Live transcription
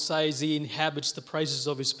says he inhabits the praises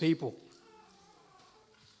of his people.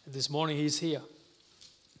 And this morning he's here.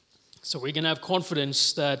 So we can have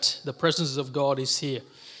confidence that the presence of God is here.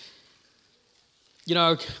 You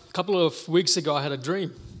know, a couple of weeks ago I had a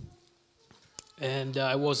dream. And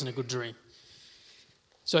it wasn't a good dream.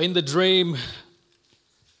 So in the dream,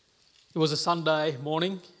 it was a Sunday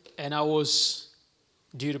morning and I was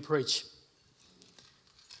due to preach.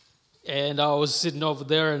 And I was sitting over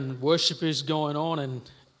there and worship is going on, and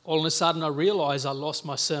all of a sudden I realized I lost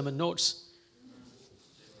my sermon notes.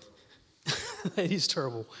 It is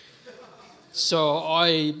terrible. So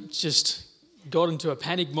I just got into a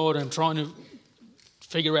panic mode and trying to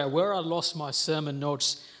figure out where I lost my sermon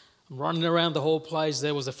notes. I'm running around the whole place.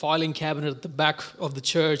 There was a filing cabinet at the back of the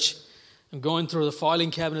church. I'm going through the filing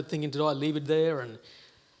cabinet thinking, did I leave it there? And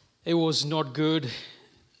it was not good.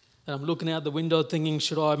 And I'm looking out the window thinking,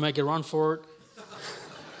 should I make a run for it?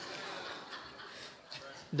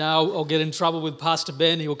 Now I'll get in trouble with Pastor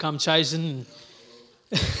Ben. He'll come chasing.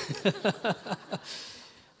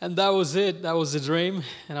 And that was it. That was the dream.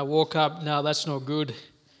 And I woke up, no, that's not good.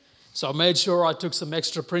 So I made sure I took some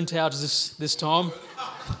extra printouts this time.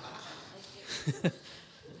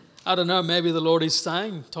 I don't know, maybe the Lord is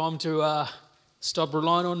saying, time to stop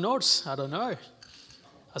relying on notes. I don't know.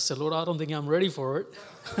 I said, Lord, I don't think I'm ready for it.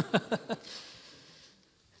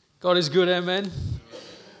 God is good, amen.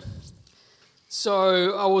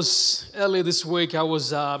 So earlier this week,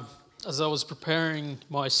 as I was preparing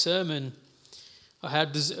my sermon, I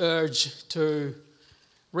had this urge to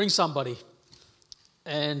ring somebody.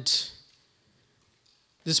 And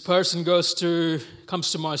this person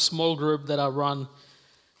comes to my small group that I run.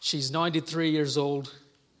 She's 93 years old.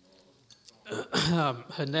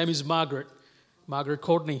 Her name is Margaret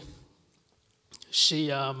Courtney.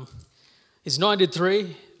 She is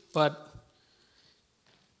 93, but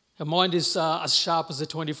her mind is as sharp as a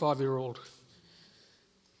 25-year-old.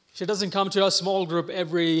 She doesn't come to our small group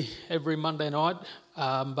every Monday night,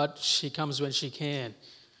 but she comes when she can.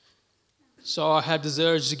 So I had this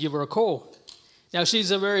urge to give her a call. Now,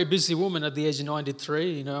 she's a very busy woman at the age of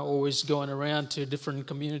 93, always going around to different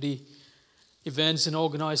community events and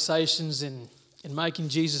organisations and making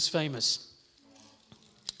Jesus famous.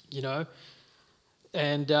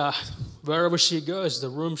 And wherever she goes, the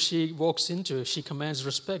room she walks into, she commands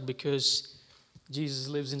respect because Jesus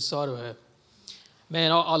lives inside of her.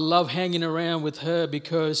 Man, I love hanging around with her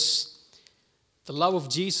because the love of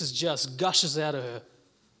Jesus just gushes out of her.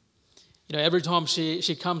 Every time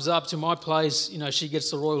she comes up to my place, she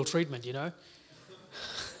gets the royal treatment,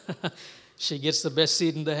 She gets the best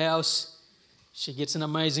seat in the house. She gets an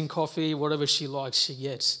amazing coffee, whatever she likes, she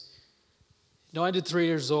gets. 93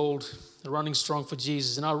 years old, running strong for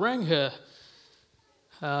Jesus. And I rang her.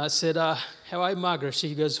 I said, how are you, Margaret?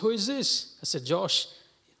 She goes, who is this? I said, Josh.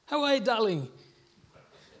 How are you, darling?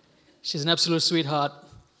 She's an absolute sweetheart.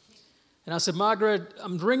 And I said, Margaret,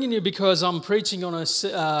 I'm ringing you because I'm preaching on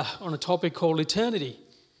a topic called eternity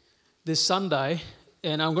this Sunday,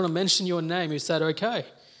 and I'm going to mention your name. Is that okay?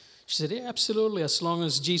 She said, yeah, absolutely, as long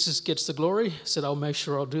as Jesus gets the glory. I said, I'll make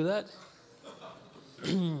sure I'll do that.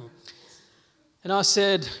 And I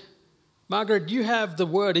said, Margaret, you have the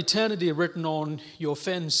word eternity written on your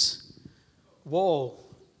fence wall.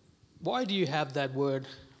 Why do you have that word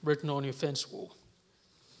written on your fence wall?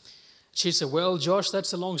 She said, well, Josh,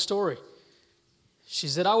 that's a long story. She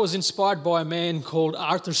said, I was inspired by a man called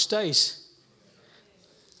Arthur Stace,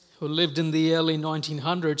 who lived in the early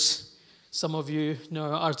 1900s. Some of you know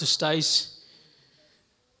Arthur Stace.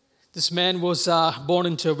 This man was born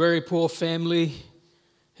into a very poor family.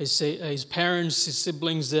 His parents, his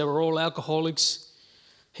siblings, they were all alcoholics.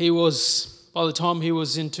 By the time he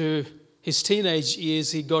was into his teenage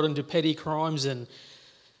years, he got into petty crimes and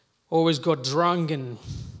always got drunk and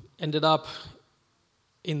ended up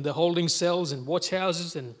in the holding cells and watch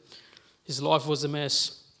houses, and his life was a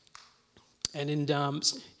mess. And in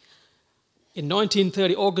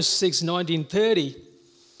 1930, August 6, 1930,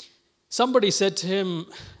 somebody said to him,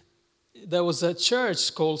 there was a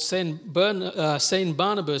church called St.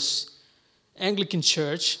 Barnabas Anglican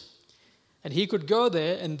Church, and he could go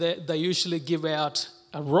there, and they usually give out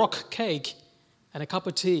a rock cake and a cup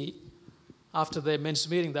of tea after their men's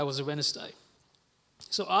meeting. That was a Wednesday.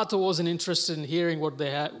 So Arthur wasn't interested in hearing what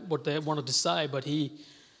they wanted to say, but he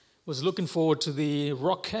was looking forward to the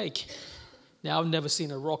rock cake. Now, I've never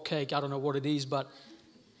seen a rock cake. I don't know what it is, but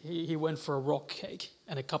he went for a rock cake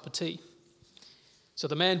and a cup of tea. So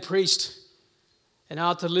the man preached, and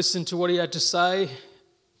Arthur listened to what he had to say,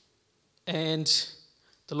 and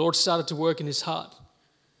the Lord started to work in his heart.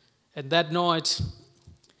 And that night,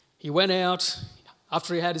 he went out.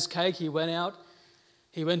 After he had his cake, he went out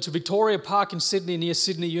He went to Victoria Park in Sydney, near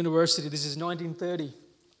Sydney University. This is 1930.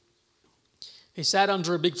 He sat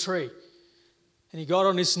under a big tree and he got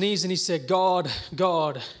on his knees and he said, God,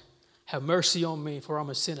 God, have mercy on me, for I'm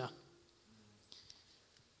a sinner.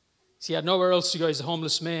 He had nowhere else to go. He's a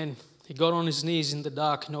homeless man. He got on his knees in the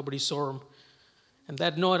dark. Nobody saw him. And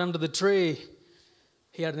that night under the tree,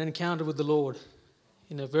 he had an encounter with the Lord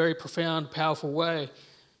in a very profound, powerful way.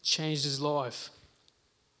 Changed his life.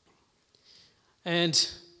 And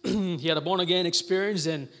he had a born-again experience.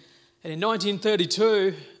 And in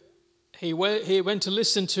 1932, he went to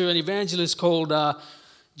listen to an evangelist called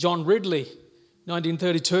John Ridley,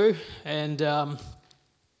 1932. And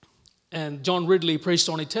John Ridley preached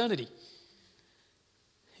on eternity.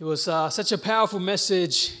 It was such a powerful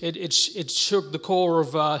message, it shook the core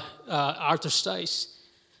of Arthur Stace.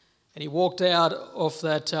 And he walked out of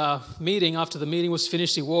that meeting. After the meeting was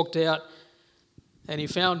finished, he walked out and he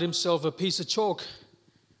found himself a piece of chalk.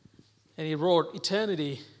 And he wrote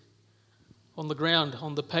eternity on the ground,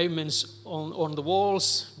 on the pavements, on the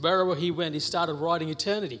walls. Wherever he went, he started writing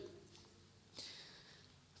eternity.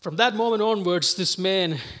 From that moment onwards, this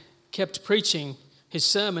man kept preaching his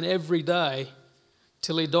sermon every day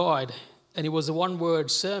till he died. And it was a one-word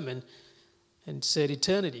sermon and said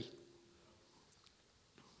eternity.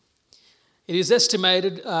 It is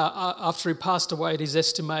estimated, after he passed away, it is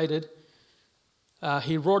estimated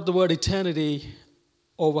he wrote the word eternity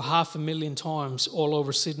over 500,000 times all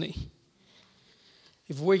over Sydney.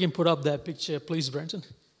 If we can put up that picture, please, Brenton.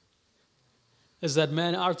 There's that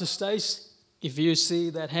man, Arthur Stace. If you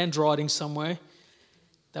see that handwriting somewhere,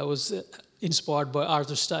 that was inspired by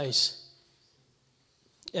Arthur Stace.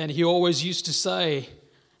 And he always used to say,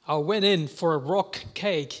 I went in for a rock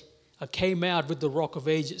cake, I came out with the rock of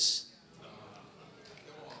ages.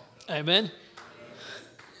 Amen.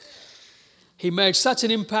 He made such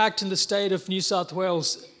an impact in the state of New South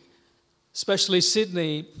Wales, especially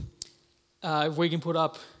Sydney. If we can put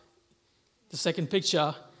up the second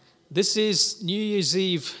picture. This is New Year's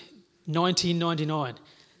Eve, 1999.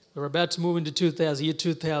 We're about to move into year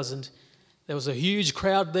 2000. There was a huge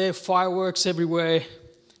crowd there, fireworks everywhere.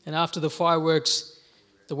 And after the fireworks,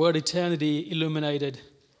 the word eternity illuminated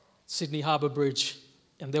Sydney Harbour Bridge.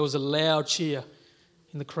 And there was a loud cheer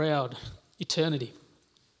in the crowd, eternity.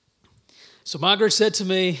 So Margaret said to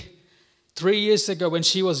me 3 years ago when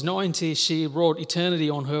she was 90, she wrote eternity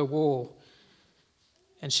on her wall.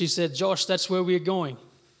 And she said, Josh, that's where we're going.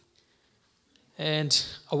 And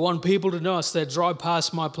I want people to know as they drive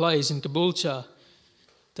past my place in Caboolture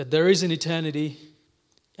that there is an eternity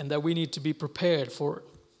and that we need to be prepared for it.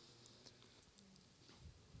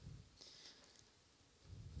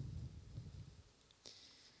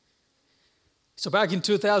 So back in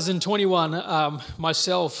 2021,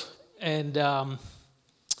 myself and a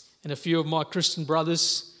few of my Christian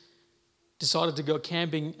brothers decided to go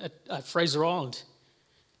camping at Fraser Island.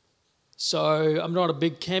 So I'm not a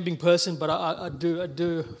big camping person, but I do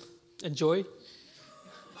enjoy.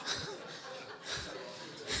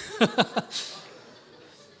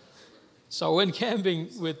 So I went camping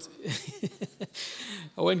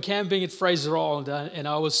at Fraser Island, and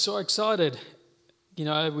I was so excited. You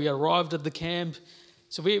know, we arrived at the camp.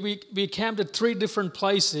 So we camped at 3 different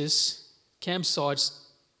places, campsites,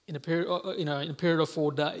 in a period of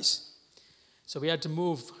 4 days. So we had to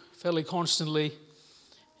move fairly constantly,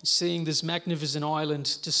 seeing this magnificent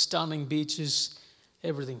island, just stunning beaches,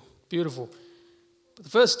 everything, beautiful. But the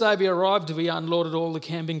first day we arrived, we unloaded all the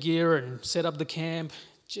camping gear and set up the camp,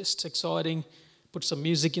 just exciting, put some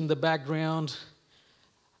music in the background,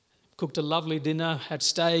 cooked a lovely dinner, had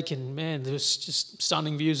steak, and man, there was just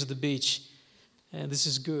stunning views of the beach. And this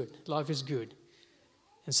is good, life is good.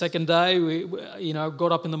 And second day, we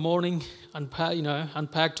got up in the morning,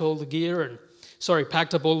 packed up all the gear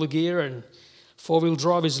and 4-wheel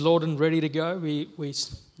drive is loaded and ready to go. We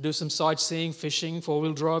do some sightseeing, fishing,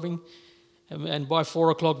 4-wheel driving. And by 4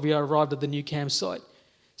 o'clock, we arrived at the new campsite.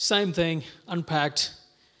 Same thing, unpacked,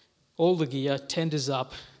 all the gear, tent is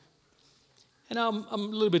up. And I'm a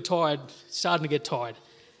little bit tired, starting to get tired.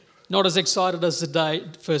 Not as excited as the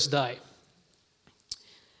first day.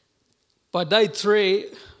 By day 3,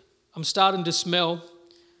 I'm starting to smell.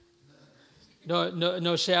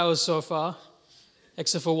 No showers so far,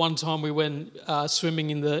 except for one time we went swimming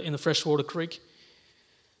in the freshwater creek.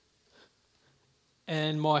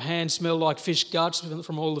 And my hands smell like fish guts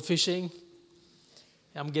from all the fishing.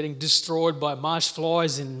 I'm getting destroyed by marsh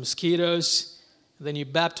flies and mosquitoes. And then you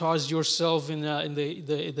baptize yourself in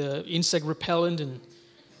the insect repellent and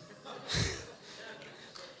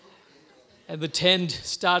and the tent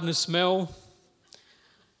starting to smell.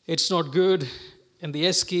 It's not good. And the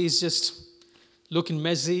esky is just looking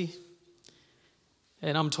messy,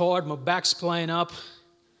 and I'm tired, my back's playing up.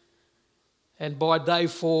 And by day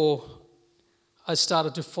 4, I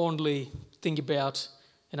started to fondly think about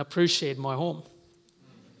and appreciate my home.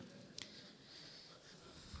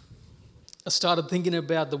 I started thinking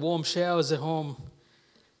about the warm showers at home,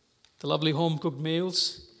 the lovely home-cooked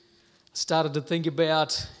meals. I started to think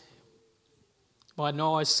about my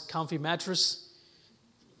nice, comfy mattress.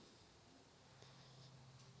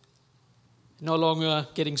 No longer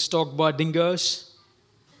getting stalked by dingoes.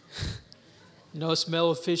 No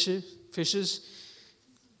smell of fishes.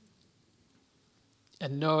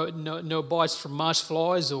 And no bites from marsh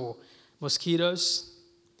flies or mosquitoes.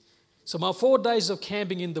 So my 4 days of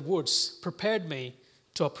camping in the woods prepared me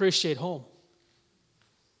to appreciate home.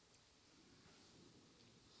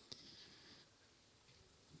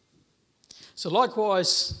 So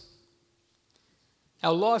likewise,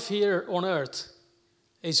 our life here on earth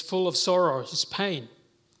is full of sorrow, it's pain.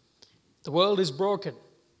 The world is broken.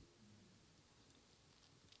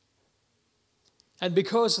 And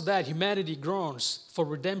because of that, humanity groans for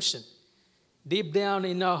redemption. Deep down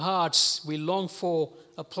in our hearts, we long for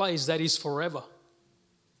a place that is forever.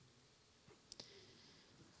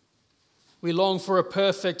 We long for a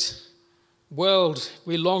perfect world.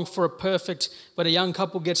 We long for a perfect, when a young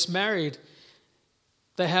couple gets married,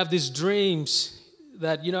 they have these dreams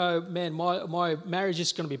that, man, my marriage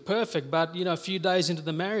is going to be perfect. But, a few days into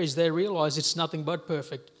the marriage, they realize it's nothing but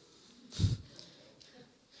perfect.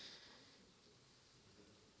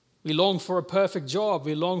 We long for a perfect job.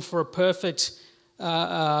 We long for perfect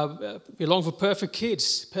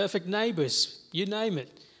kids, perfect neighbors, you name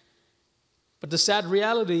it. But the sad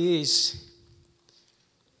reality is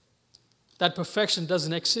that perfection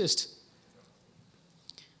doesn't exist.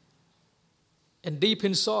 And deep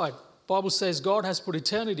inside, the Bible says God has put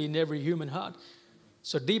eternity in every human heart.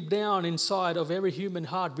 So deep down inside of every human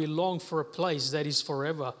heart, we long for a place that is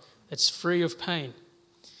forever, that's free of pain,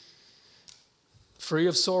 free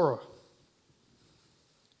of sorrow.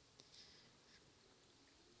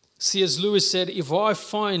 C.S. Lewis said, if I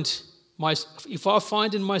find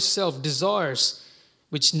in myself desires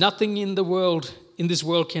which nothing in this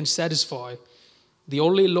world can satisfy, the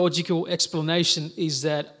only logical explanation is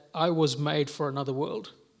that I was made for another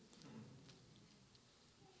world.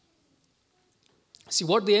 See,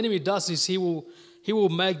 what the enemy does is he will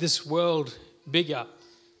make this world bigger.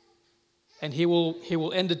 And he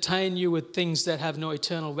will entertain you with things that have no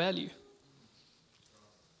eternal value.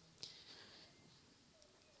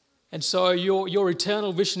 And so your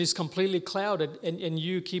eternal vision is completely clouded, and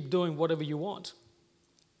you keep doing whatever you want.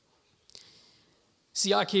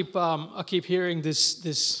 See, I keep hearing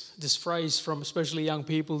this phrase from especially young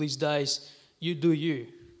people these days, you do you.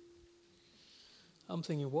 I'm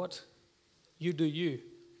thinking, what? You do you.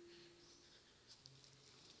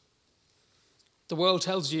 The world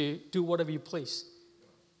tells you, do whatever you please.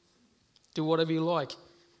 Do whatever you like.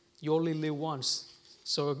 You only live once,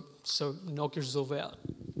 so knock yourself out.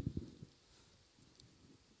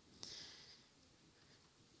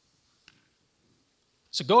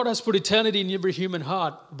 So God has put eternity in every human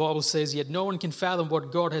heart, the Bible says, yet no one can fathom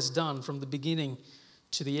what God has done from the beginning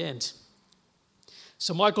to the end.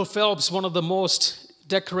 So Michael Phelps, one of the most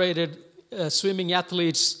decorated swimming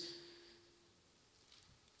athletes,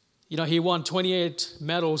 he won 28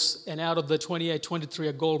 medals, and out of the 28, 23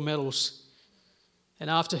 are gold medals. And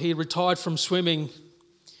after he retired from swimming,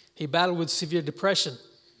 he battled with severe depression.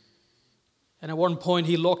 And at one point,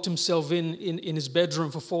 he locked himself in his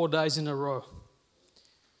bedroom for 4 days in a row.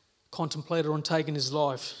 Contemplated on taking his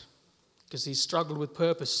life because he struggled with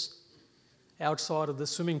purpose outside of the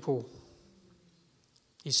swimming pool.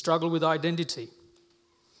 He struggled with identity.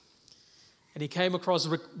 And he came across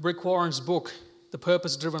Rick Warren's book, The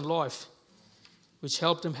Purpose-Driven Life, which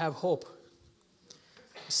helped him have hope,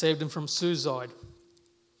 saved him from suicide.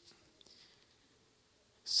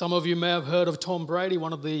 Some of you may have heard of Tom Brady,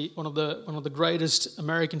 one of the greatest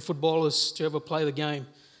American footballers to ever play the game.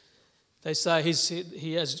 They say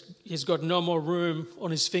he's got no more room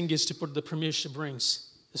on his fingers to put the premiership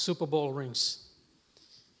rings, the Super Bowl rings.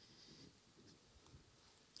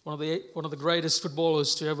 One of the greatest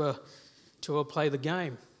footballers to ever play the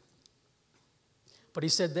game. But he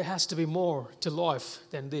said there has to be more to life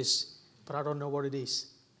than this, but I don't know what it is.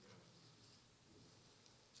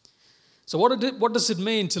 So what does it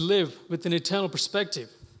mean to live with an eternal perspective?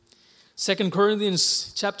 2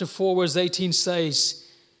 Corinthians chapter 4 verse 18 says,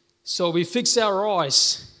 so we fix our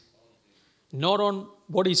eyes not on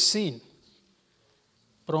what is seen,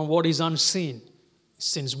 but on what is unseen.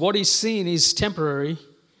 Since what is seen is temporary,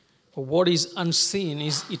 but what is unseen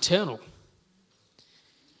is eternal.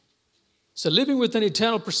 So living with an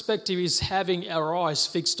eternal perspective is having our eyes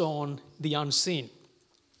fixed on the unseen.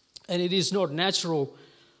 And it is not natural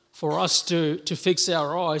for us to fix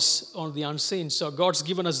our eyes on the unseen. So God's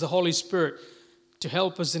given us the Holy Spirit to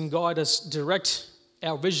help us and guide us, direct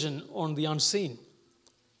our vision on the unseen.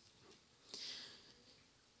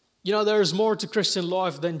 You know, there is more to Christian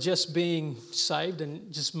life than just being saved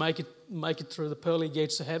and just make it through the pearly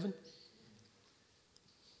gates of heaven.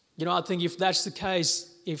 You know, I think if that's the case,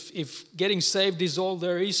 if getting saved is all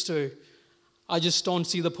there is to, I just don't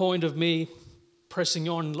see the point of me pressing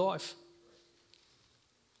on in life.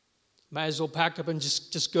 May as well pack up and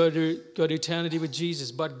just go to eternity with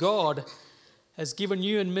Jesus. But God has given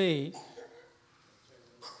you and me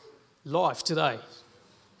life today.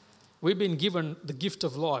 We've been given the gift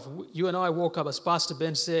of life. You and I woke up, as Pastor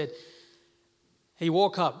Ben said, he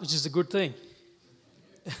woke up, which is a good thing.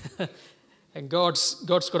 And God's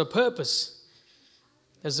got a purpose.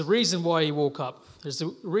 There's a reason why he woke up. There's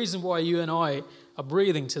a reason why you and I are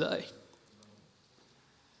breathing today.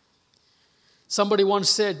 Somebody once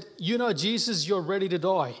said, you know Jesus, you're ready to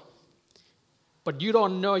die. But you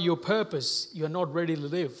don't know your purpose, you're not ready to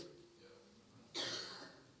live.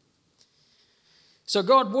 So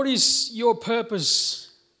God, what is your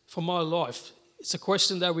purpose for my life? It's a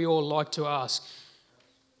question that we all like to ask.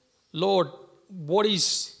 Lord, what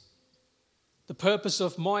is the purpose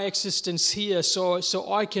of my existence here so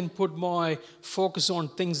I can put my focus on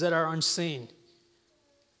things that are unseen?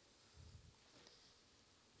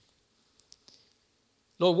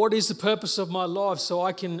 Lord, what is the purpose of my life so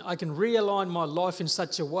I can realign my life in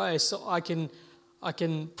such a way so I can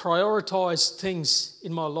prioritize things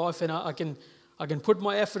in my life, and I can put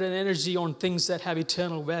my effort and energy on things that have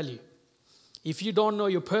eternal value. If you don't know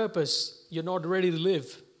your purpose, you're not ready to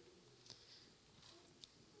live.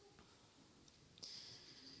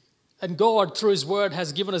 And God, through His Word,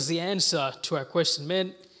 has given us the answer to our question.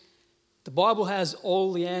 Man, the Bible has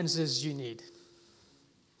all the answers you need.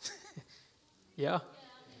 Yeah?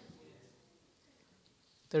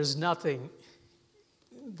 There's nothing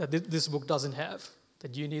that this book doesn't have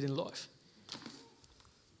that you need in life.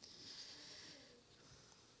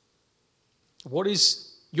 What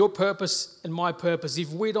is your purpose and my purpose? If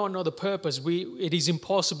we don't know the purpose, it is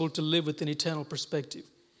impossible to live with an eternal perspective.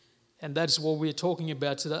 And that's what we're talking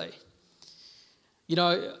about today. You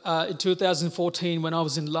know, in 2014, when I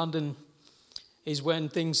was in London, is when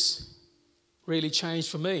things really changed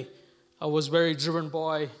for me. I was very driven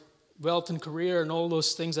by wealth and career and all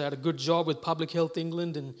those things. I had a good job with Public Health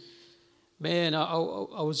England, and man, I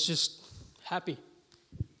was just happy.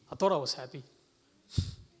 I thought I was happy.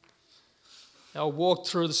 I walked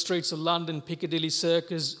through the streets of London, Piccadilly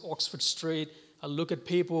Circus, Oxford Street. I look at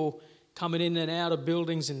people coming in and out of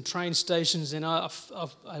buildings and train stations, and I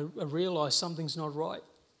realised something's not right.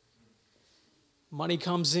 Money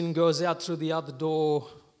comes in, goes out through the other door.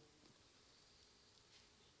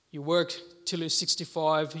 You work till you're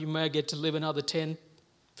 65, you may get to live another 10,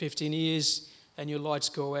 15 years, and your lights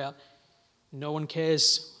go out. No one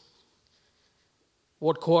cares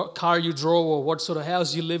what car you drove or what sort of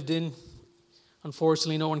house you lived in.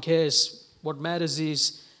 Unfortunately, no one cares. What matters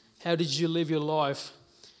is, how did you live your life?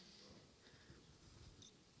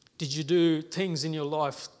 Did you do things in your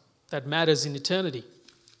life that matters in eternity?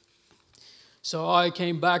 So I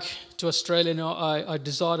came back to Australia and I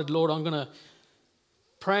decided, Lord, I'm going to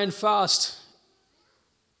pray and fast.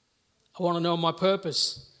 I want to know my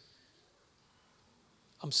purpose.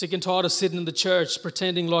 I'm sick and tired of sitting in the church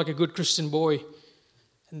pretending like a good Christian boy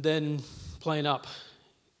and then playing up.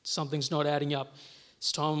 Something's not adding up.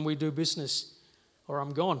 It's time we do business or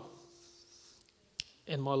I'm gone.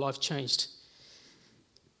 And my life changed.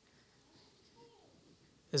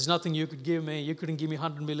 There's nothing you could give me. You couldn't give me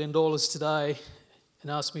 $100 million today and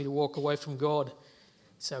ask me to walk away from God.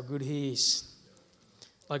 That's how good He is.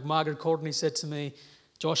 Like Margaret Courtney said to me,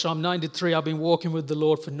 Josh, I'm 93. I've been walking with the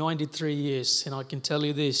Lord for 93 years. And I can tell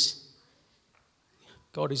you this,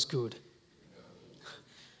 God is good.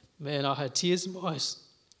 Man, I had tears in my eyes.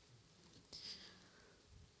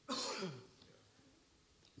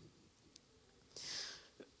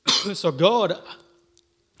 So God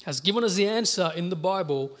has given us the answer in the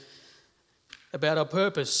Bible about our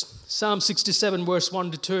purpose. Psalm 67 verse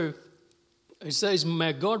 1 to 2. It says,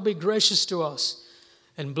 may God be gracious to us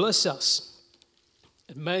and bless us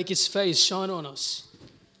and make His face shine on us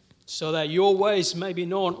so that your ways may be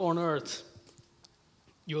known on earth,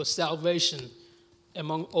 your salvation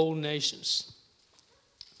among all nations.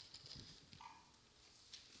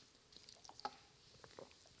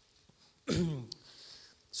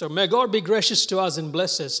 So may God be gracious to us and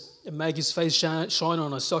bless us and make His face shine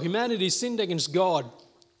on us. So humanity sinned against God.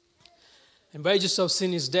 And wages of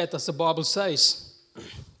sin is death, as the Bible says.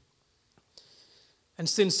 And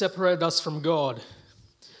sin separated us from God.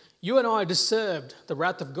 You and I deserved the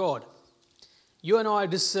wrath of God. You and I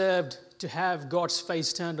deserved to have God's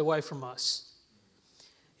face turned away from us.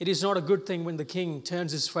 It is not a good thing when the King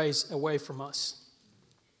turns his face away from us.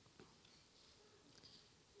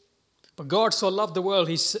 But God so loved the world,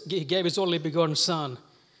 He gave His only begotten Son,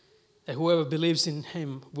 that whoever believes in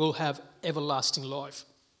Him will have everlasting life.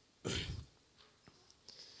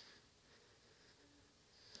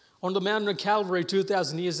 On the mountain of Calvary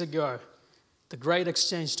 2,000 years ago, the great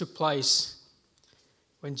exchange took place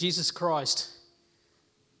when Jesus Christ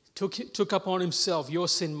took upon Himself your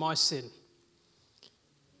sin, my sin.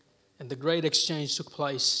 And the great exchange took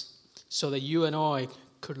place so that you and I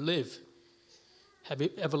could live, have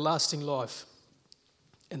everlasting life.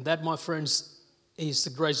 And that, my friends, is the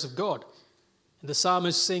grace of God. And the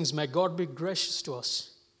psalmist sings, may God be gracious to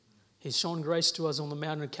us. He's shown grace to us on the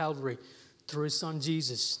mountain of Calvary through His Son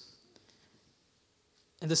Jesus.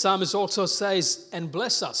 And the psalmist also says, and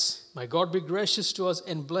bless us. May God be gracious to us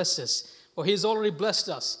and bless us. Well, He's already blessed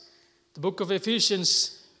us. The book of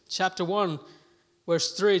Ephesians, chapter 1,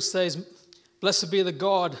 verse 3, it says, blessed be the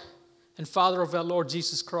God and Father of our Lord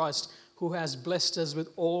Jesus Christ, who has blessed us with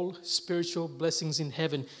all spiritual blessings in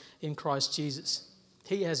heaven in Christ Jesus.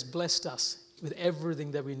 He has blessed us with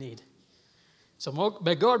everything that we need. So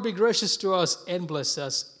may God be gracious to us and bless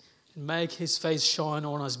us and make His face shine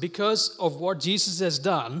on us. Because of what Jesus has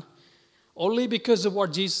done, only because of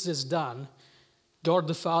what Jesus has done, God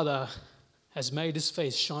the Father has made His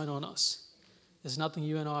face shine on us. There's nothing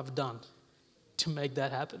you and I have done to make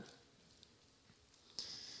that happen.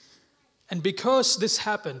 And because this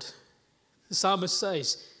happened, the psalmist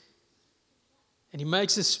says, and He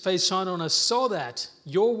makes His face shine on us so that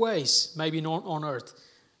your ways may be known on earth,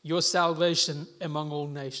 your salvation among all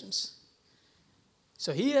nations.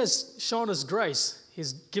 So He has shown us grace.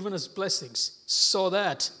 He's given us blessings so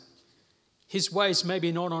that His ways may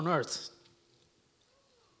be known on earth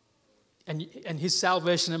and His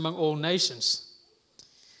salvation among all nations.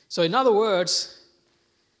 So in other words,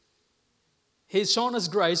 He's shown us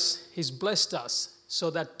grace, He's blessed us so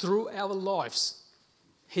that through our lives,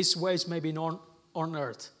 His ways may be known on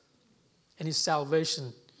earth and His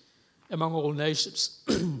salvation among all nations.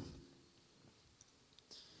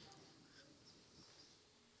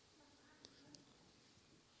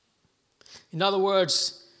 In other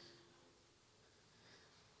words,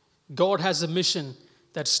 God has a mission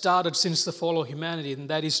that started since the fall of humanity, and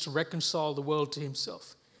that is to reconcile the world to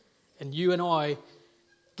Himself. And you and I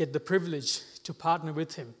get the privilege to partner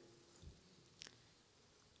with Him,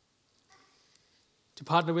 to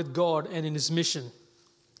partner with God and in His mission,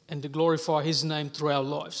 and to glorify His name through our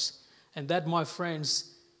lives. And that, my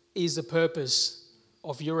friends, is the purpose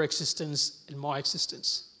of your existence and my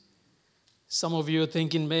existence. Some of you are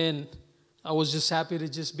thinking, man, I was just happy to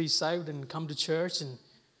just be saved and come to church and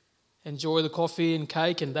enjoy the coffee and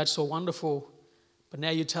cake, and that's so wonderful. But now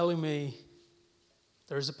you're telling me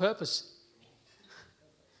there is a purpose.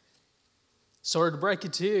 Sorry to break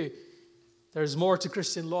it to you, there is more to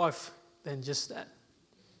Christian life than just that.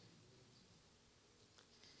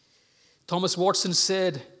 Thomas Watson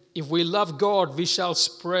said, if we love God, we shall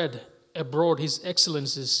spread abroad His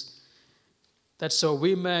excellences, that so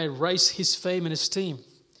we may raise His fame and esteem,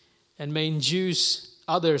 and may induce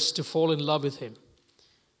others to fall in love with Him.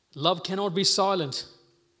 Love cannot be silent.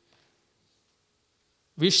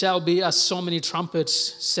 We shall be as so many trumpets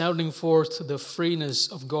sounding forth the freeness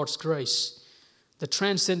of God's grace, the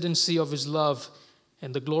transcendency of His love,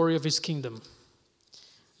 and the glory of His kingdom.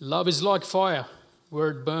 Love is like fire. Where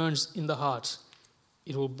it burns in the heart,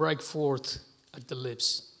 it will break forth at the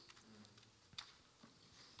lips.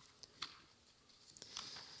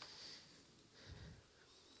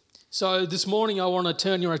 So this morning I want to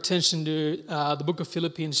turn your attention to the book of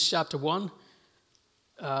Philippians chapter 1,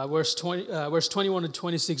 verse 21 to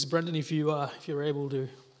 26. Brendan, if you're able to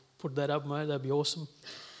put that up, mate, that'd be awesome.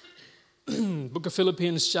 Book of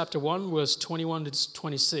Philippians chapter 1, verse 21 to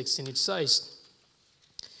 26, and it says,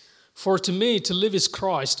 for to me to live is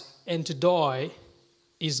Christ, and to die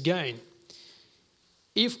is gain.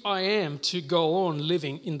 If I am to go on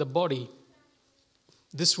living in the body,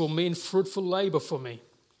 this will mean fruitful labor for me.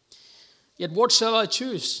 Yet what shall I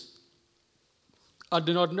choose? I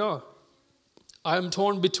do not know. I am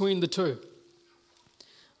torn between the two.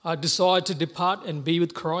 I decide to depart and be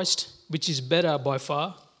with Christ, which is better by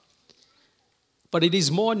far. But it is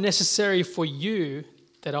more necessary for you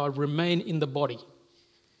that I remain in the body.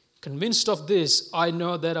 Convinced of this, I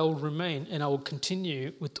know that I will remain and I will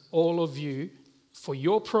continue with all of you for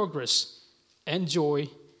your progress and joy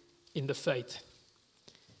in the faith,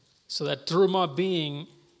 so that through my being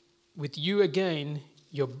with you again,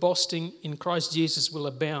 your boasting in Christ Jesus will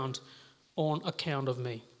abound on account of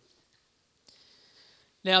me.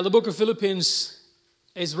 Now, the book of Philippians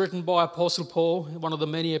is written by Apostle Paul, one of the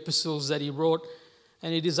many epistles that he wrote,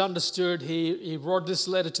 and it is understood he wrote this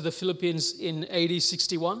letter to the Philippians in AD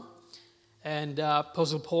 61, and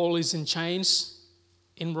Apostle Paul is in chains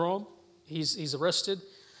in Rome. He's arrested.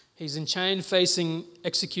 He's in chains facing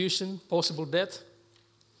execution, possible death.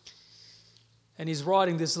 And he's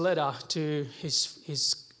writing this letter to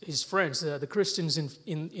his friends, the Christians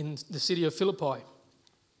in the city of Philippi.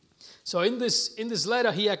 So in this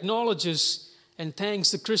letter, he acknowledges and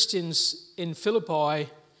thanks the Christians in Philippi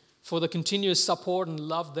for the continuous support and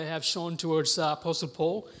love they have shown towards Apostle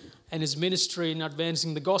Paul and his ministry in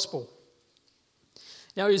advancing the gospel.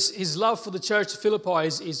 Now, his love for the church of Philippi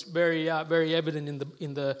is very evident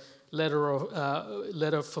in the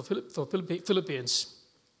letter for Philippians.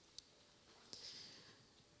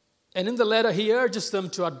 And in the letter, he urges them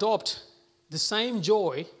to adopt the same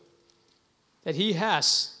joy that he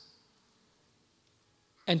has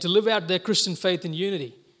and to live out their Christian faith in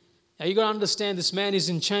unity. Now, you've got to understand this man is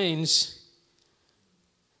in chains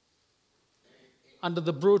under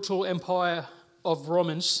the brutal empire of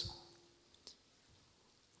Romans.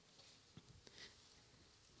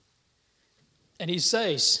 And he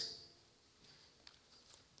says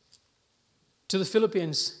to the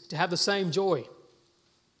Philippians to have the same joy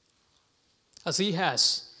as he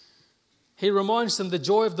has. He reminds them the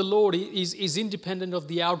joy of the Lord is independent of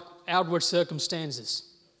the outward circumstances.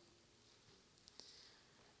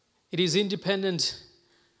 It is independent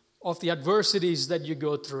of the adversities that you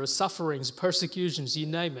go through, sufferings, persecutions, you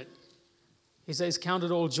name it. He says, count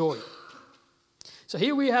it all joy. So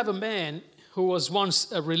here we have a man who was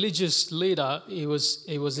once a religious leader. He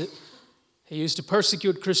used to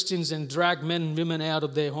persecute Christians and drag men and women out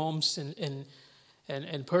of their homes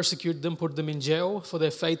and persecute them, put them in jail for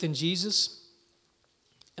their faith in Jesus.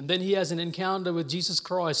 And then he has an encounter with Jesus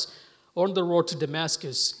Christ on the road to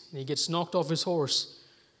Damascus, and he gets knocked off his horse.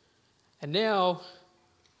 And now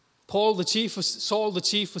Saul, the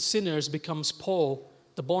chief of sinners, becomes Paul,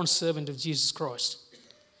 the bondservant of Jesus Christ.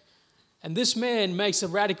 And this man makes a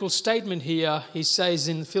radical statement here. He says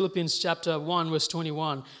in Philippians chapter 1, verse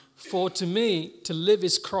 21, "For to me to live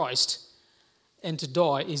is Christ, and to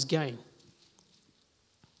die is gain.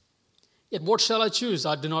 Yet what shall I choose?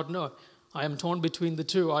 I do not know. I am torn between the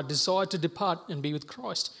two. I desire to depart and be with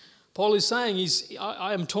Christ." Paul is saying,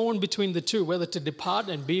 I am torn between the two, whether to depart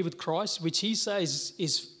and be with Christ, which he says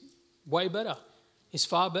is way better, is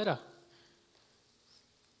far better.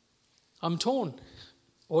 I'm torn.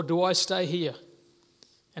 Or do I stay here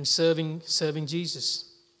and serving Jesus?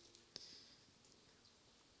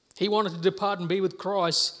 He wanted to depart and be with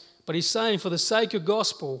Christ, but he's saying for the sake of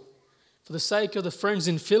gospel, for the sake of the friends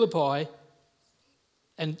in Philippi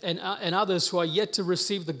and others who are yet to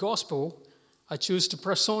receive the gospel, I choose to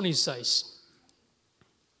press on, he says.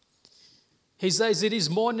 He says it is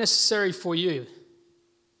more necessary for you.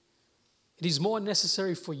 It is more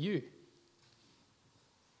necessary for you.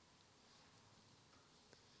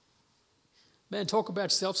 Man, talk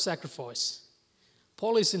about self-sacrifice.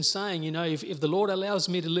 Paul isn't saying, if the Lord allows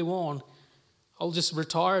me to live on, I'll just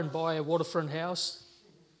retire and buy a waterfront house,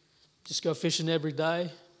 just go fishing every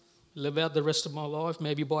day, live out the rest of my life,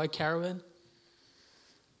 maybe buy a caravan.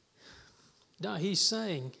 No, he's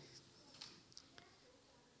saying,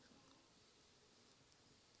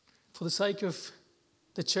 for the sake of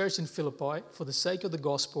the church in Philippi, for the sake of the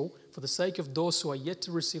gospel, for the sake of those who are yet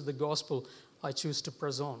to receive the gospel, I choose to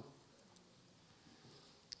press on.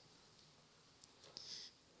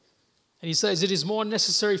 And he says, it is more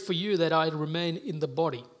necessary for you that I remain in the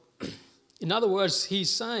body. In other words,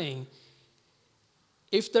 he's saying,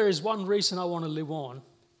 if there is one reason I want to live on,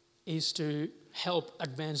 is to help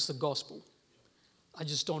advance the gospel. I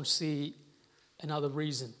just don't see another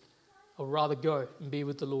reason. I'd rather go and be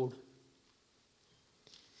with the Lord.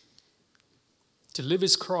 To live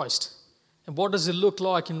is Christ. And what does it look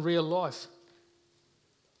like in real life?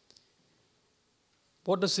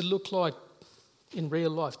 What does it look like in real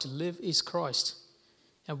life? To live is Christ.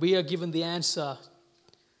 And we are given the answer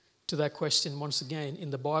to that question once again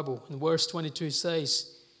in the Bible. In verse 22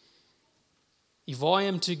 says, if I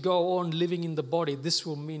am to go on living in the body, this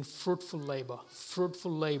will mean fruitful labor.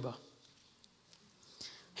 Fruitful labor.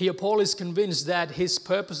 Here Paul is convinced that his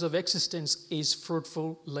purpose of existence is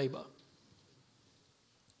fruitful labor.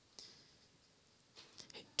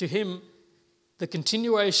 To him, the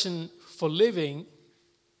continuation for living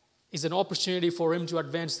is an opportunity for him to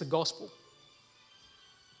advance the gospel.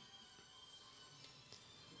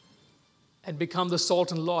 and become the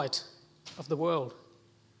salt and light of the world.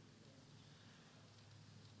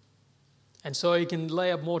 And so he can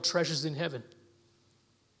lay up more treasures in heaven.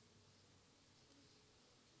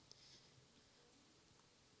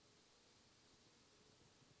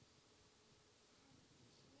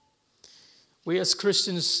 We as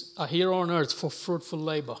Christians are here on earth for fruitful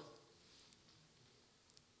labor.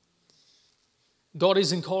 God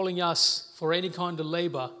isn't calling us for any kind of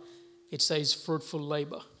labor. It says fruitful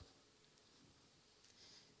labor.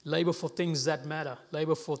 Labor for things that matter.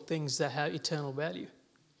 Labor for things that have eternal value.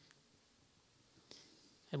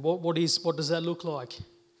 And what does that look like?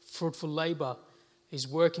 Fruitful labor is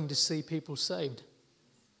working to see people saved.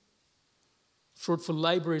 Fruitful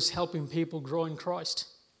labor is helping people grow in Christ.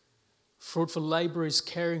 Fruitful labor is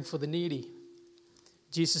caring for the needy.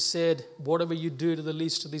 Jesus said, whatever you do to the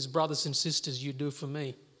least of these brothers and sisters, you do for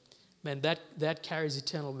me. Man, that carries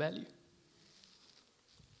eternal value.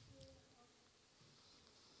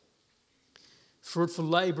 Fruitful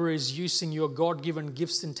labor is using your God-given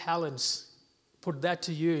gifts and talents. Put that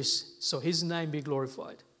to use so His name be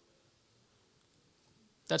glorified.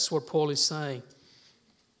 That's what Paul is saying.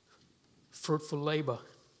 Fruitful labor.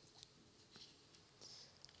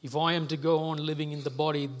 If I am to go on living in the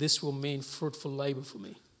body, this will mean fruitful labor for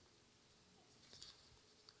me.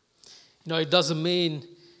 You know, it doesn't mean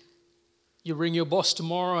you ring your boss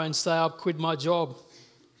tomorrow and say, I've quit my job.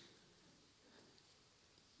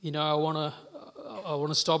 You know, I want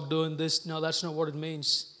to stop doing this. No, that's not what it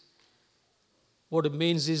means. What it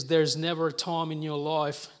means is there's never a time in your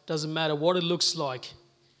life, doesn't matter what it looks like,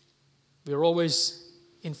 we're always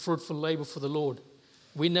in fruitful labor for the Lord.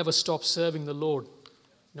 We never stop serving the Lord,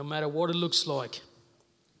 no matter what it looks like.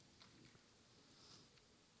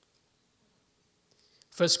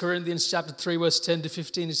 1 Corinthians chapter 3, verse 10 to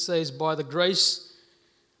 15, it says, by the grace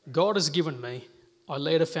God has given me, I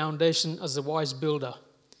laid a foundation as a wise builder,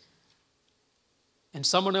 and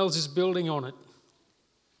someone else is building on it.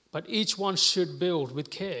 But each one should build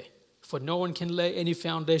with care, for no one can lay any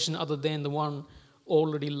foundation other than the one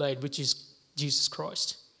already laid, which is Jesus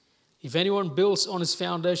Christ. If anyone builds on his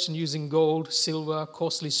foundation using gold, silver,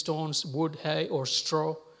 costly stones, wood, hay, or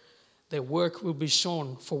straw, their work will be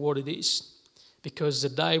shown for what it is, because the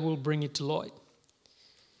day will bring it to light.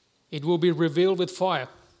 It will be revealed with fire,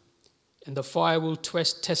 and the fire will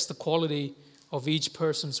test the quality of each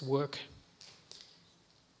person's work.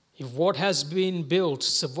 If what has been built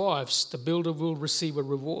survives, the builder will receive a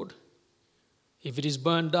reward. If it is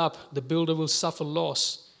burned up, the builder will suffer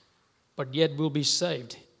loss, but yet will be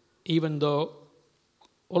saved, even though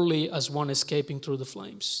only as one escaping through the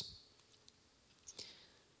flames.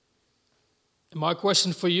 And my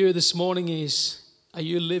question for you this morning is, are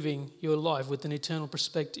you living your life with an eternal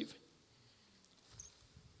perspective?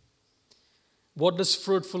 What does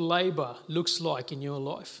fruitful labor looks like in your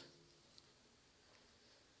life?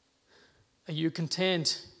 Are you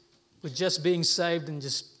content with just being saved and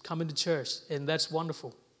just coming to church? And that's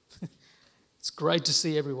wonderful. It's great to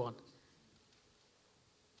see everyone.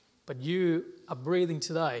 But you are breathing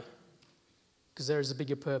today because there is a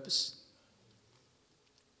bigger purpose.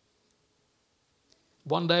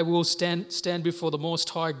 One day we will stand before the Most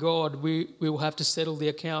High God. We will have to settle the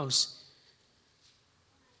accounts.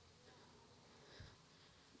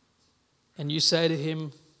 And you say to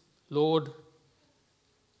Him, Lord,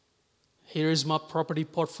 here is my property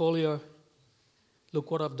portfolio.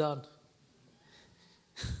 Look what I've done.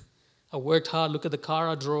 I worked hard. Look at the car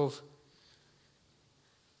I drove.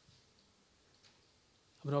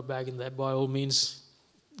 I'm not bagging that, by all means.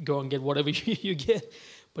 Go and get whatever you get.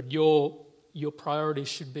 But your priority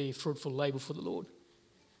should be fruitful labor for the Lord.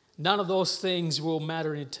 None of those things will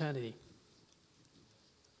matter in eternity.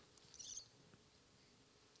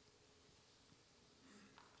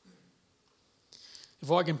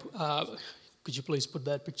 If I can, could you please put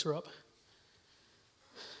that picture up?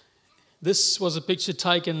 This was a picture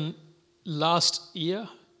taken last year,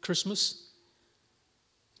 Christmas,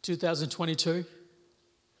 2022.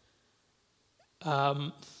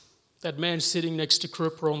 That man sitting next to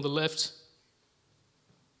Krupa on the left,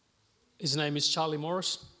 his name is Charlie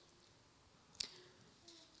Morris.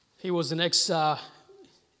 He was an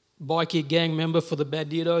ex-bikie gang member for the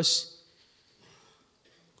Bandidos.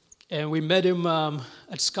 And we met him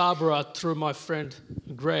at Scarborough through my friend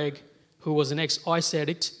Greg, who was an ex-ice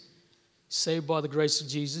addict, saved by the grace of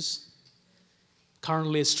Jesus,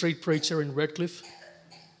 currently a street preacher in Redcliffe.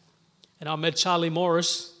 And I met Charlie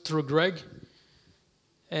Morris through Greg.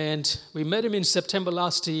 And we met him in September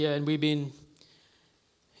last year, and we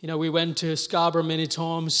went to Scarborough many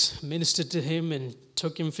times, ministered to him and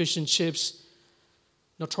took him fish and chips.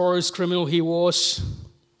 Notorious criminal he was,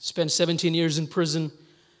 Spent 17 years in prison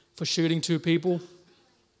for shooting 2 people.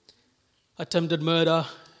 Attempted murder.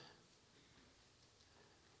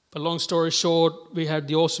 But long story short, we had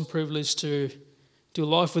the awesome privilege to do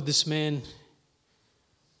life with this man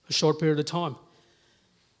for a short period of time.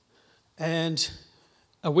 And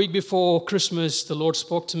a week before Christmas, the Lord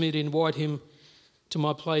spoke to me to invite him to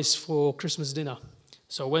my place for Christmas dinner.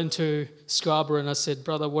 So I went to Scarborough and I said,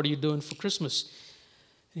 "Brother, what are you doing for Christmas?"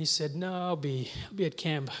 And he said, "No, I'll be at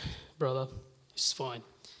camp, brother. It's fine."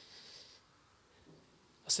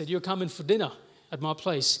 I said, "You're coming for dinner at my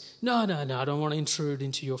place?" No, I don't want to intrude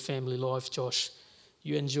into your family life, Josh.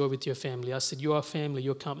 You enjoy with your family." I said, "You are family,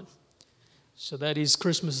 you're coming." So that is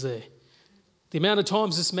Christmas there. The amount of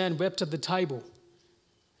times this man wept at the table.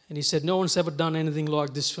 And he said, "No one's ever done anything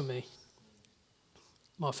like this for me.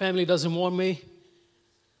 My family doesn't want me.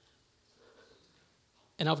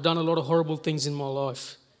 And I've done a lot of horrible things in my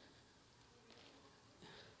life."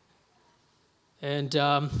 And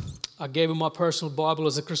I gave him my personal Bible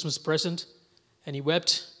as a Christmas present. And he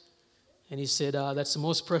wept. And he said, "That's the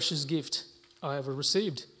most precious gift I ever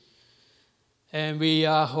received." And we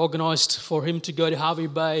organised for him to go to Harvey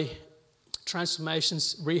Bay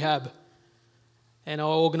Transformations Rehab. And I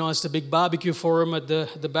organised a big barbecue for him at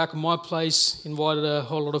the back of my place, invited a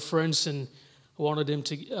whole lot of friends, and I wanted him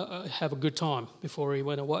to have a good time before he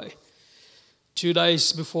went away. 2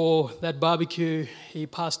 days before that barbecue, he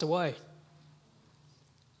passed away.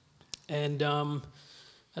 And I'm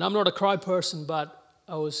not a cry person, but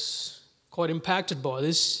I was quite impacted by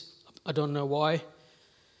this. I don't know why.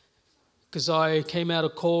 Because I came out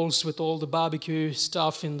of Coles with all the barbecue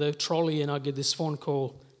stuff in the trolley, and I get this phone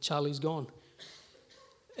call, "Charlie's gone."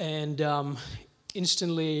 And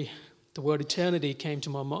instantly the word eternity came to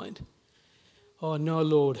my mind. "Oh no,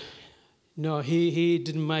 Lord, no, he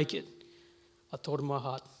didn't make it." I thought in my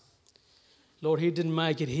heart, "Lord, he didn't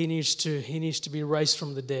make it. He needs to be raised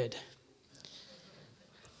from the dead."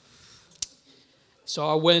 So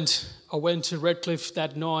I went to Redcliffe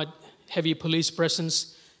that night, heavy police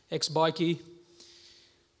presence, ex-bikie,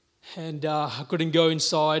 and I couldn't go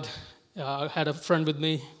inside. I had a friend with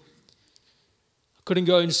me. I couldn't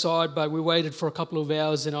go inside, but we waited for a couple of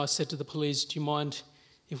hours, and I said to the police, "Do you mind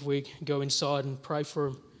if we go inside and pray for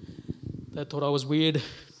him?" They thought I was weird.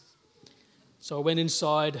 So I went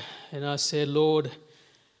inside, and I said, "Lord,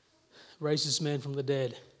 raise this man from the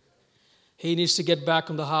dead. He needs to get back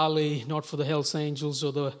on the Harley, not for the Hells Angels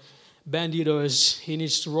or the Bandidos. He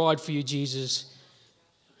needs to ride for you, Jesus."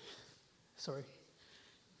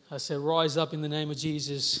 I said, "Rise up in the name of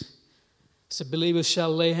Jesus." I said, "Believers shall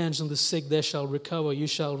lay hands on the sick, they shall recover. You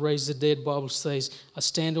shall raise the dead," Bible says. "I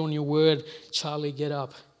stand on your word. Charlie, get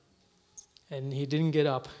up." And he didn't get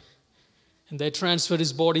up. And they transferred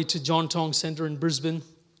his body to John Tong Centre in Brisbane,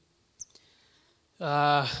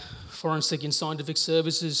 Forensic and Scientific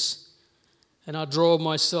Services. And I drove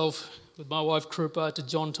myself with my wife Krupa to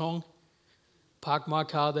John Tong, parked my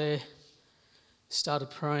car there,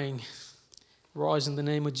 started praying, "Rise in the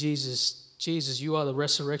name of Jesus. Jesus, you are the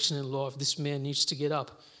resurrection and life. This man needs to get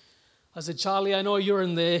up." I said, "Charlie, I know you're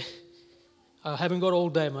in there. I haven't got all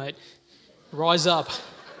day, mate. Rise up."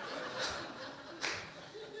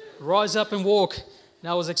 Rise up and walk. And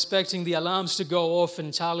I was expecting the alarms to go off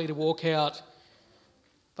and Charlie to walk out,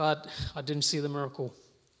 but I didn't see the miracle.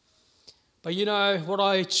 But you know, what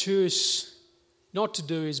I choose not to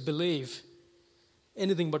do is believe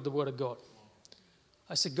anything but the Word of God.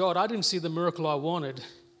 I said, "God, I didn't see the miracle I wanted,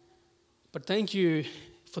 but thank you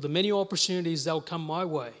for the many opportunities that will come my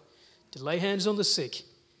way to lay hands on the sick,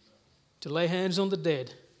 to lay hands on the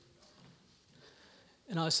dead."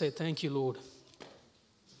 And I say, "Thank you, Lord."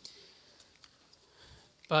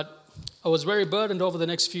 But I was very burdened over the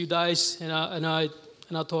next few days, and I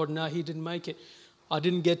thought, no, he didn't make it. I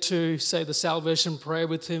didn't get to say the salvation prayer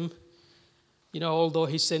with him. You know, although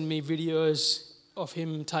he sent me videos of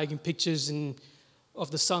him taking pictures of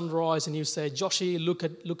the sunrise, and he would say, "Joshy, look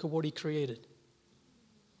at what he created."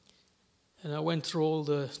 And I went through all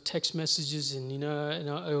the text messages, and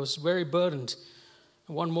I was very burdened.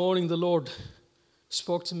 And one morning the Lord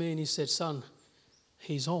spoke to me and he said, "Son,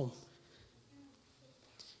 he's home."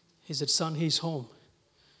 He said, "Son, he's home."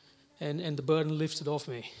 And the burden lifted off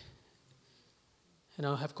me. And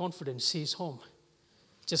I have confidence, he's home.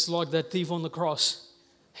 Just like that thief on the cross,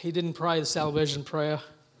 he didn't pray the salvation prayer.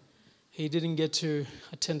 He didn't get to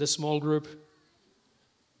attend a small group.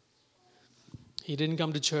 He didn't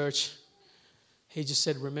come to church. He just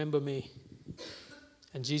said, "Remember me."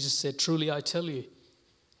 And Jesus said, "Truly I tell you,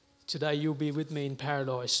 today you'll be with me in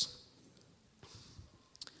paradise."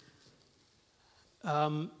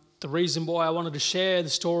 The reason why I wanted to share the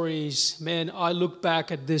story is, man, I look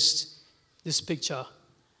back at this picture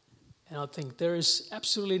and I think there is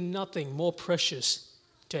absolutely nothing more precious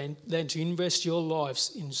than to invest your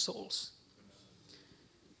lives in souls.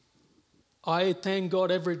 I thank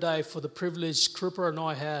God every day for the privilege Krupa and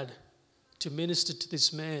I had to minister to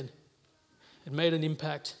this man and made an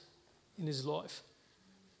impact in his life.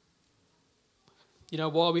 You know,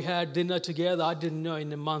 while we had dinner together, I didn't know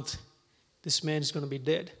in a month this man is going to be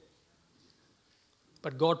dead.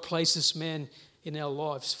 But God placed this man in our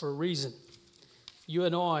lives for a reason. You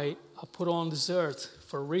and I are put on this earth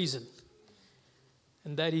for a reason,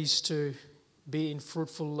 and that is to be in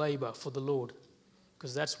fruitful labor for the Lord,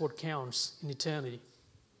 because that's what counts in eternity.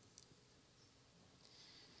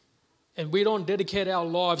 And we don't dedicate our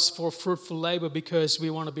lives for fruitful labor because we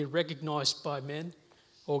want to be recognized by men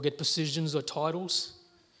or get positions or titles.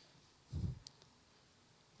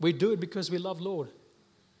 We do it because we love Lord.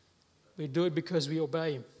 We do it because we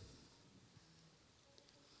obey Him.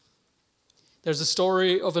 There's a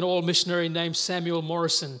story of an old missionary named Samuel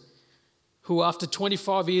Morrison, who after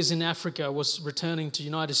 25 years in Africa was returning to the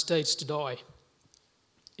United States to die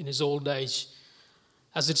in his old age.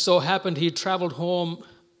 As it so happened, he traveled home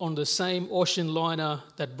on the same ocean liner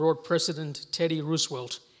that brought President Teddy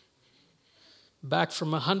Roosevelt back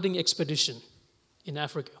from a hunting expedition in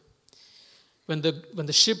Africa. When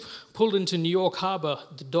the ship pulled into New York Harbor,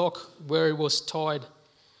 the dock where it was tied,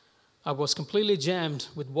 I was completely jammed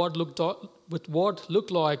with what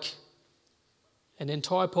looked like an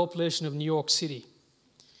entire population of New York City.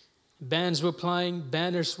 Bands were playing,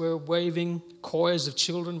 banners were waving, choirs of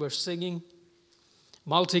children were singing,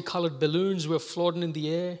 multicolored balloons were floating in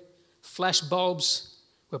the air, flash bulbs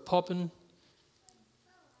were popping,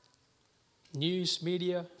 news,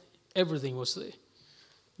 media, everything was there.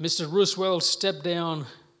 Mr. Roosevelt stepped down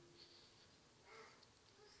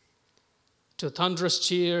to a thunderous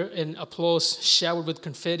cheer and applause showered with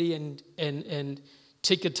confetti and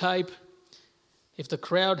ticker tape. If the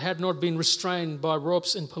crowd had not been restrained by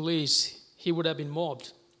ropes and police, he would have been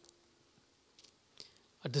mobbed.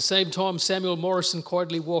 At the same time, Samuel Morrison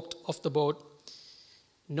quietly walked off the boat.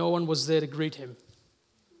 No one was there to greet him.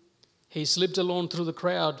 He slipped along through the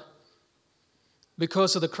crowd.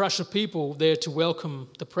 Because of the crush of people there to welcome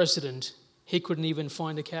the president, he couldn't even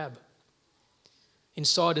find a cab.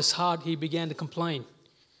 Inside his heart, he began to complain.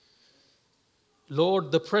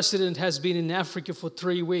 Lord, the president has been in Africa for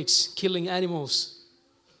 3 weeks, killing animals,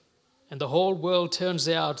 and the whole world turns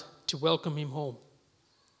out to welcome him home.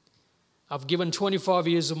 I've given 25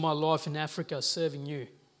 years of my life in Africa serving you,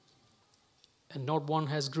 and not one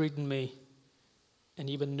has greeted me and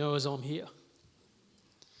even knows I'm here.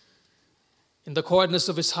 In the quietness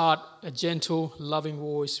of his heart, a gentle, loving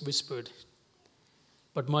voice whispered,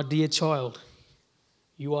 "But my dear child,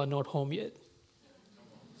 you are not home yet."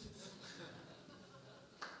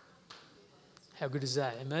 How good is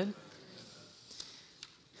that? Amen?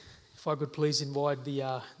 If I could please invite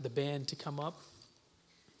the band to come up.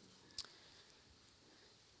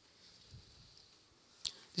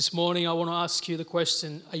 This morning I want to ask you the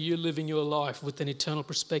question, are you living your life with an eternal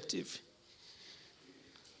perspective?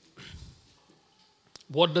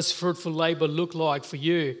 What does fruitful labor look like for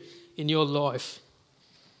you in your life?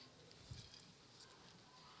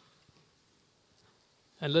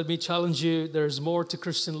 And let me challenge you, there is more to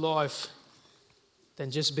Christian life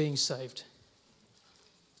than just being saved.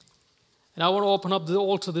 And I want to open up the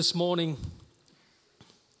altar this morning.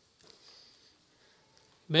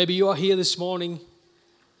 Maybe you are here this morning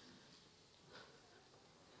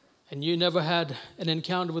and you never had an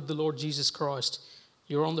encounter with the Lord Jesus Christ.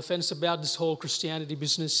 You're on the fence about this whole Christianity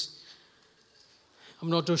business. I'm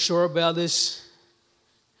not too sure about this.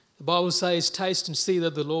 The Bible says, taste and see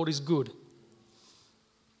that the Lord is good.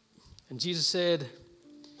 And Jesus said,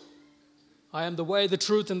 I am the way, the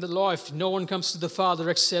truth, and the life. No one comes to the Father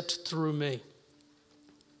except through me.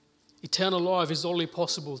 Eternal life is only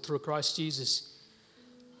possible through Christ Jesus.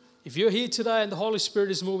 If you're here today and the Holy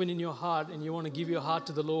Spirit is moving in your heart and you want to give your heart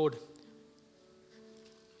to the Lord,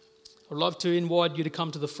 I'd love to invite you to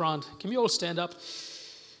come to the front. Can we all stand up?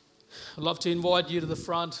 I'd love to invite you to the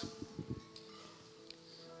front.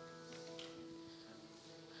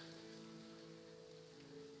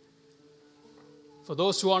 For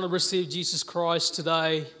those who want to receive Jesus Christ,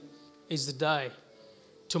 today is the day.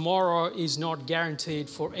 Tomorrow is not guaranteed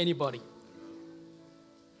for anybody.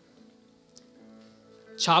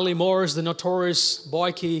 Charlie Morris, the notorious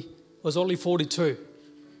bikie, was only 42.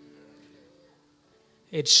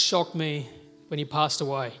 It shocked me when he passed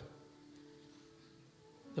away.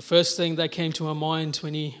 The first thing that came to my mind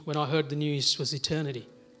when I heard the news was eternity.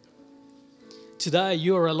 today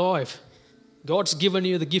you are alive. God's given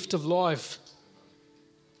you the gift of life.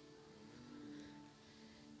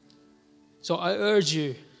 So I urge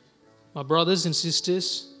you, my brothers and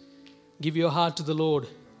sisters, give your heart to the Lord.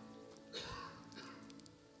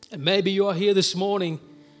 And maybe you are here this morning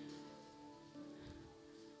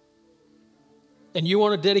and you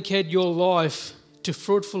want to dedicate your life to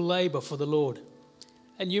fruitful labor for the Lord.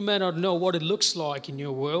 And you may not know what it looks like in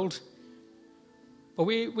your world, but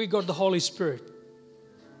we got the Holy Spirit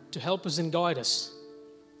to help us and guide us,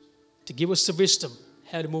 to give us the wisdom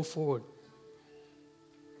how to move forward.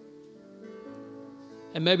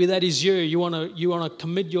 And maybe that is you. You want to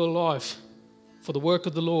commit your life for the work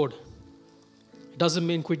of the Lord. It doesn't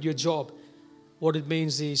mean quit your job. What it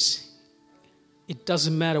means is it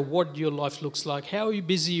doesn't matter what your life looks like, how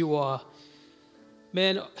busy you are.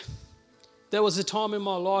 Man, there was a time in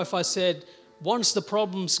my life I said, once the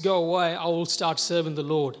problems go away, I will start serving the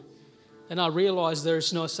Lord. And I realized there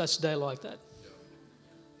is no such day like that.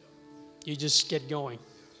 You just get going.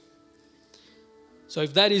 So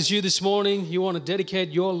if that is you this morning, you want to dedicate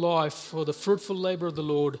your life for the fruitful labor of the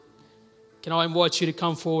Lord, can I invite you to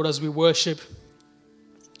come forward as we worship?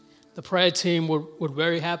 The prayer team would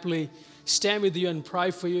very happily stand with you and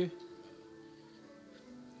pray for you.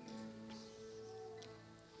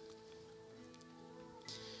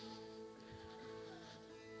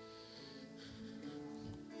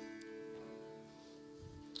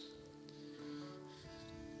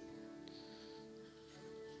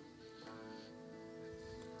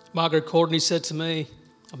 Margaret Courtney said to me,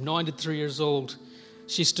 I'm 93 years old.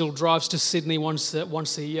 She still drives to Sydney once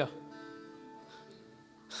a year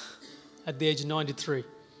at the age of 93.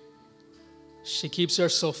 She keeps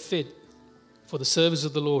herself fit for the service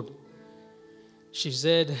of the Lord. She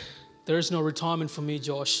said, there is no retirement for me,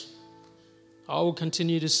 Josh. I will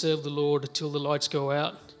continue to serve the Lord until the lights go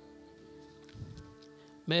out.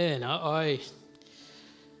 Man,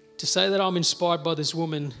 to say that I'm inspired by this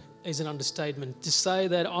woman is an understatement. To say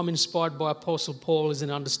that I'm inspired by Apostle Paul is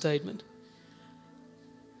an understatement.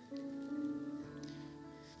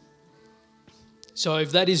 So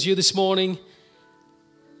if that is you this morning,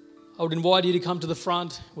 I would invite you to come to the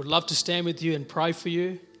front. Would love to stand with you and pray for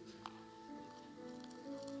you.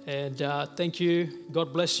 And thank you.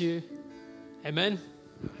 God bless you. Amen.